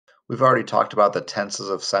We've already talked about the tenses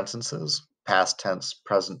of sentences, past tense,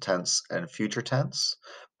 present tense, and future tense.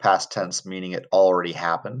 Past tense meaning it already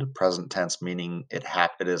happened, present tense meaning it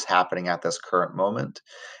is happening at this current moment,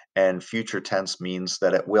 and future tense means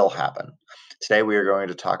that it will happen. Today we are going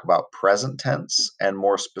to talk about present tense and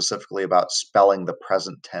more specifically about spelling the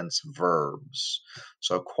present tense verbs.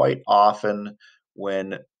 So quite often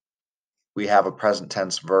when we have a present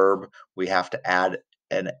tense verb, we have to add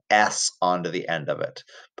an S onto the end of it.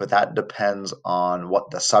 But that depends on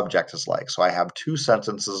what the subject is like. So I have two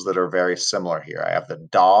sentences that are very similar here. I have the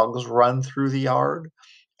dogs run through the yard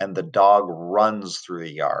and the dog runs through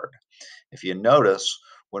the yard. If you notice,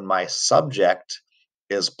 when my subject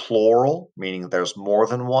is plural, meaning there's more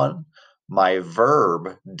than one, my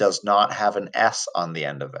verb does not have an S on the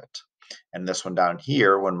end of it. And this one down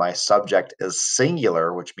here, when my subject is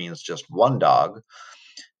singular, which means just one dog,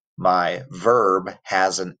 my verb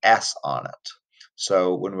has an S on it.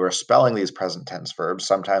 So when we're spelling these present tense verbs,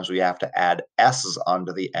 sometimes we have to add S's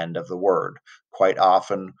onto the end of the word. Quite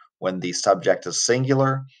often, when the subject is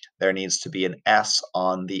singular, there needs to be an S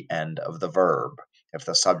on the end of the verb. If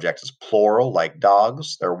the subject is plural, like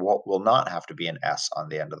dogs, there will not have to be an S on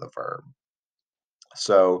the end of the verb.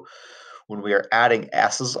 So when we are adding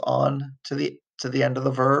S's on to the end of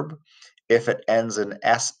the verb, if it ends in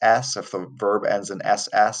SS, if the verb ends in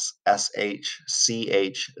SS, SH,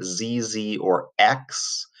 CH, ZZ, or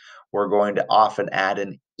X, we're going to often add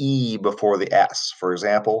an E before the S. For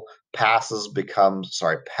example, pass becomes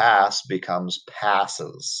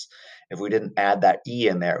passes. If we didn't add that E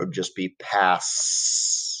in there, it would just be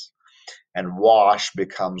pass. And wash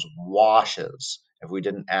becomes washes. If we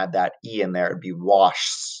didn't add that E in there, it'd be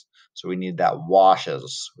washes. So we need that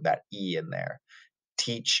washes with that E in there.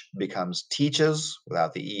 Teach becomes teaches.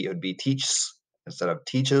 Without the E, it would be teachs instead of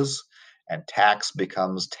teaches. And tax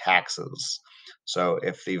becomes taxes. So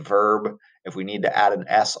if we need to add an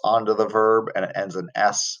S onto the verb and it ends in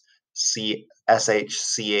S, C, SH,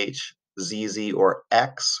 CH, ZZ, or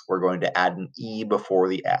X, we're going to add an E before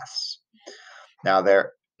the S. Now,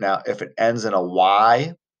 if it ends in a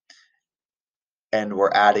Y and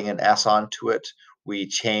we're adding an S onto it, we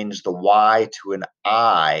change the Y to an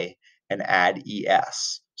I and add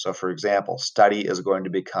ES. So for example, study is going to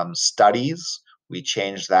become studies. We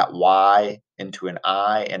change that Y into an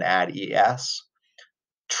I and add ES.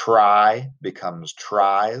 Try becomes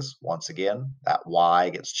tries. Once again, that Y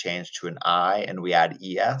gets changed to an I and we add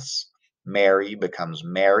ES. Marry becomes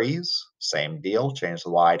marries. Same deal. Change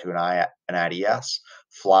the Y to an I and add ES.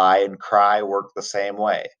 Fly and cry work the same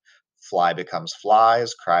way. Fly becomes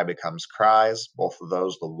flies. Cry becomes cries. Both of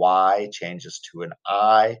those, the Y changes to an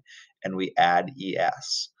I and we add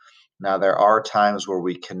ES. Now, there are times where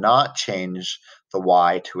we cannot change the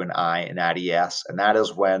Y to an I and add ES, and that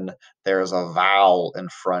is when there is a vowel in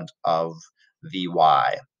front of the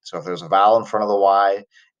Y. So if there's a vowel in front of the Y,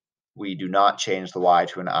 we do not change the Y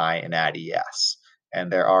to an I and add ES.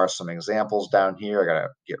 And there are some examples down here. I gotta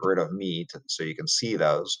get rid of me so you can see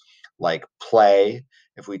those. Like play,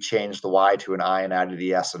 if we change the Y to an I and added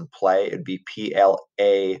ES in play, it'd be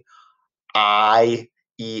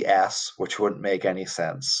PLAIES, which wouldn't make any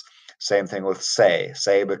sense. Same thing with say.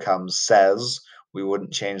 Say becomes says. We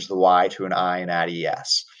wouldn't change the Y to an I and add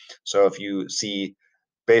ES. So if you see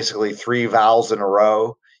basically three vowels in a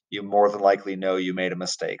row, you more than likely know you made a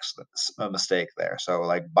mistake there. So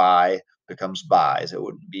like buy becomes buys. It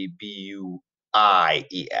wouldn't be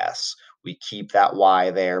BUIES. We keep that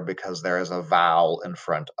Y there because there is a vowel in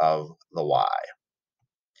front of the Y.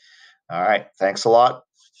 All right, thanks a lot.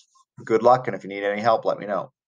 Good luck, and if you need any help, let me know.